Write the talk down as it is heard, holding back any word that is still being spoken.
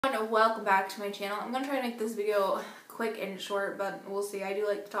Welcome back to my channel. I'm gonna try to make this video quick and short, but we'll see. I do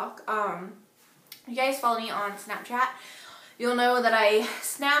like to talk. If you guys follow me on Snapchat, you'll know that I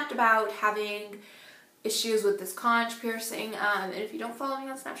snapped about having issues with this conch piercing. And if you don't follow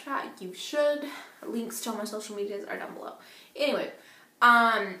me on Snapchat, you should. Links to all my social medias are down below. Anyway,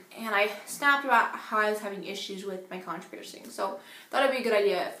 and I snapped about how I was having issues with my conch piercing. So thought it'd be a good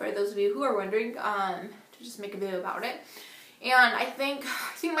idea for those of you who are wondering to just make a video about it. And I think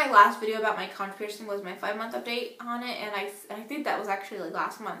my last video about my conch piercing was my 5-month update on it, and I think that was actually like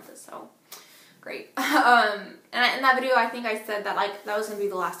last month, so great. And in that video I think I said that that was going to be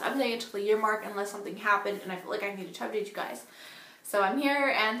the last update until the year mark unless something happened, and I feel like I needed to update you guys. So I'm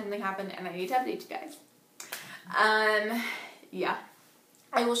here and something happened and I need to update you guys. Yeah.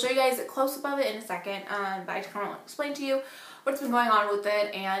 I will show you guys a close-up of it in a second, but I just kind of want to explain to you what's been going on with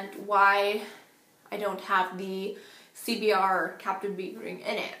it and why I don't have the CBR captive bead ring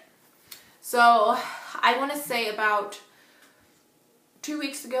in it. So I want to say about 2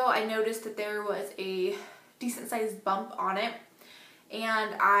 weeks ago I noticed that there was a decent sized bump on it,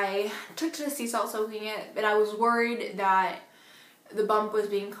 and I took to the sea salt soaking it, but I was worried that the bump was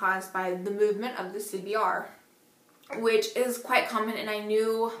being caused by the movement of the CBR, which is quite common, and I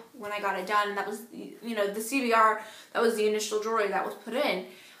knew when I got it done that was, you know, the CBR, that was the initial jewelry that was put in.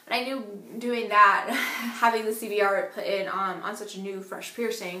 And I knew doing that, having the CBR put in on such a new, fresh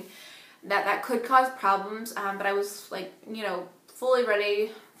piercing, that could cause problems, but I was like, you know, fully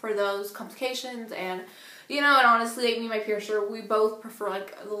ready for those complications. And, you know, and honestly, like me and my piercer, we both prefer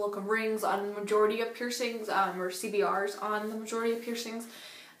like the look of rings on the majority of piercings, or CBRs on the majority of piercings.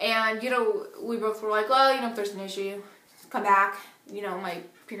 And, you know, we both were like, well, you know, if there's an issue, come back. You know, my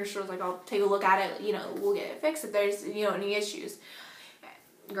piercer was like, I'll take a look at it, you know, we'll get it fixed if there's, you know, any issues.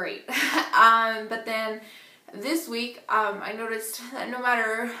 Great. But then this week, I noticed that no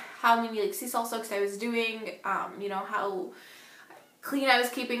matter how many like sea salt soaks I was doing, you know, how clean I was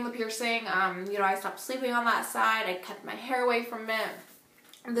keeping the piercing, you know, I stopped sleeping on that side, I kept my hair away from it,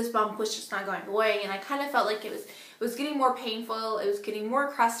 this bump was just not going away, and I kind of felt like it was getting more painful, it was getting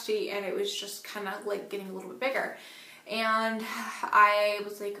more crusty, and it was just kind of like getting a little bit bigger. And I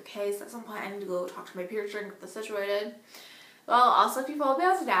was like, okay, so at some point I need to go talk to my piercer and get this situated. Well, also if you follow me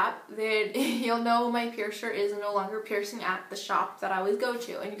on Snap, then you'll know my piercer is no longer piercing at the shop that I always go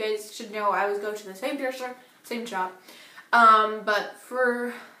to. And you guys should know I always go to the same piercer, same shop. But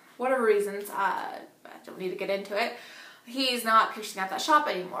for whatever reasons, I don't need to get into it, he's not piercing at that shop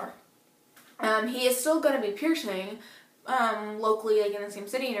anymore. He is still going to be piercing locally, like in the same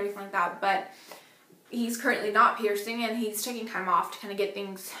city and everything like that, but he's currently not piercing, and he's taking time off to kind of get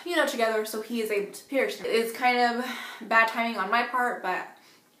things, you know, together so he is able to pierce. It's kind of bad timing on my part, but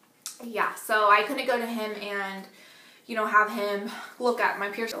yeah, so I couldn't go to him and, you know, have him look at my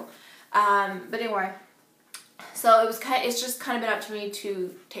piercing. But anyway, so it's just kind of been up to me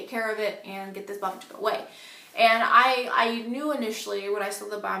to take care of it and get this bump to go away. And I knew initially when I saw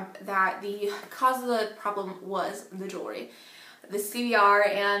the bump that the cause of the problem was the jewelry, the CBR,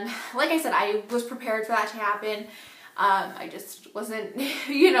 and like I said, I was prepared for that to happen. I just wasn't,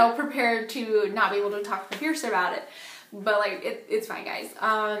 you know, prepared to not be able to talk to the piercer about it. But like, it's fine, guys.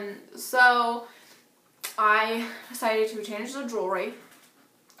 So I decided to change the jewelry.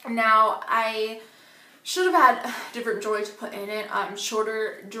 Now, I should have had different jewelry to put in it,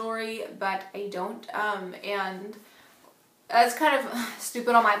 shorter jewelry, but I don't, and that's kind of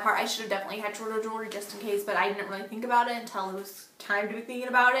stupid on my part. I should have definitely had shorter jewelry just in case, but I didn't really think about it until it was time to be thinking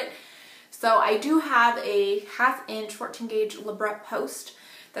about it. So I do have a 1/2 inch 14 gauge labret post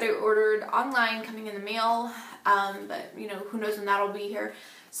that I ordered online coming in the mail, but you know, who knows when that'll be here.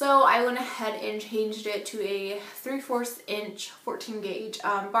 So I went ahead and changed it to a 3/4 inch 14 gauge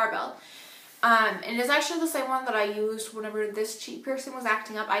barbell. And it's actually the same one that I used whenever this cheek piercing was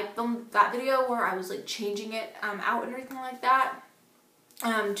acting up. I filmed that video where I was like changing it out and everything like that,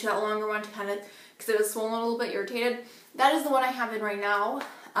 to that longer one to kind of, because it was swollen a little bit, irritated. That is the one I have in right now,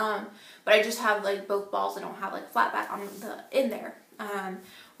 but I just have like both balls. I don't have like flat back on in there,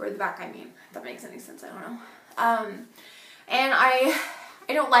 or the back, I mean, if that makes any sense, I don't know. And I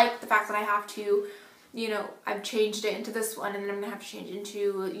don't like the fact that I have to, you know, I've changed it into this one, and then I'm going to have to change it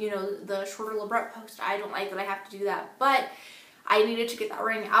into, you know, the shorter labret post. I don't like that I have to do that, but I needed to get that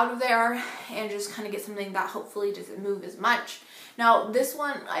ring out of there and just kind of get something that hopefully doesn't move as much. Now, this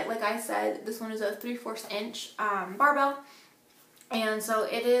one, like I said, this one is a 3/4 inch barbell, and so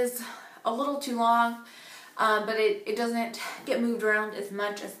it is a little too long, but it doesn't get moved around as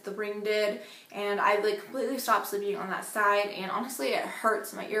much as the ring did, and I like completely stopped sleeping on that side, and honestly it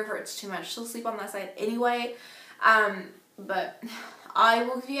hurts, my ear hurts too much to sleep on that side anyway, but I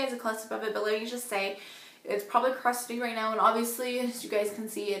will give you guys a close-up of it, but let me just say it's probably crusty right now, and obviously, as you guys can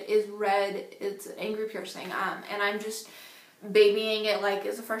see, it is red. It's an angry piercing, and I'm just babying it like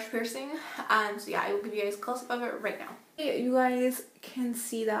it's a fresh piercing. So yeah, I will give you guys a close-up of it right now. You guys can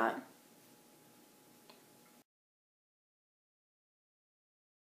see that.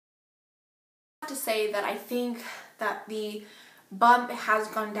 I have to say that I think that the bump has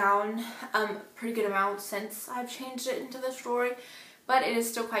gone down a pretty good amount since I've changed it into this jewelry, but it is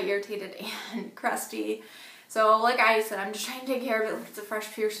still quite irritated and crusty. So like I said, I'm just trying to take care of it like it's a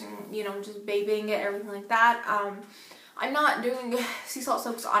fresh piercing, you know, just babying it, everything like that. I'm not doing sea salt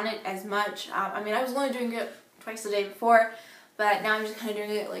soaks on it as much. I mean, I was only doing it twice a day before, but now I'm just kind of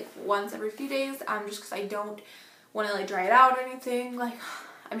doing it like once every few days, just because I don't want to like dry it out or anything. Like,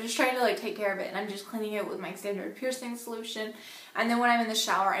 I'm just trying to like take care of it, and I'm just cleaning it with my standard piercing solution. And then when I'm in the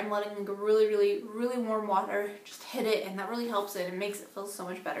shower, I'm letting like really warm water just hit it, and that really helps it and makes it feel so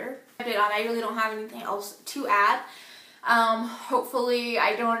much better. I really don't have anything else to add. Hopefully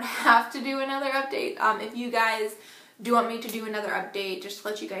I don't have to do another update. If you guys do want me to do another update, just to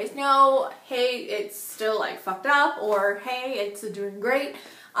let you guys know, hey, it's still like fucked up, or hey, it's doing great,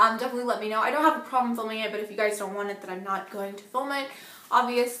 definitely let me know. I don't have a problem filming it, but if you guys don't want it, then I'm not going to film it,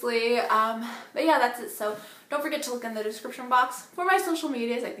 obviously. But yeah, that's it. So don't forget to look in the description box for my social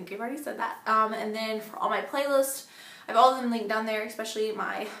medias. I think I've already said that. And then for all my playlists, I have all of them linked down there, especially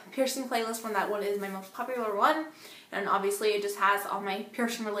my piercing playlist one. That one is my most popular one. And obviously it just has all my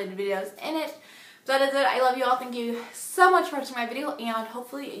piercing related videos in it. So that is it. I love you all. Thank you so much for watching my video, and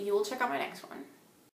hopefully you will check out my next one.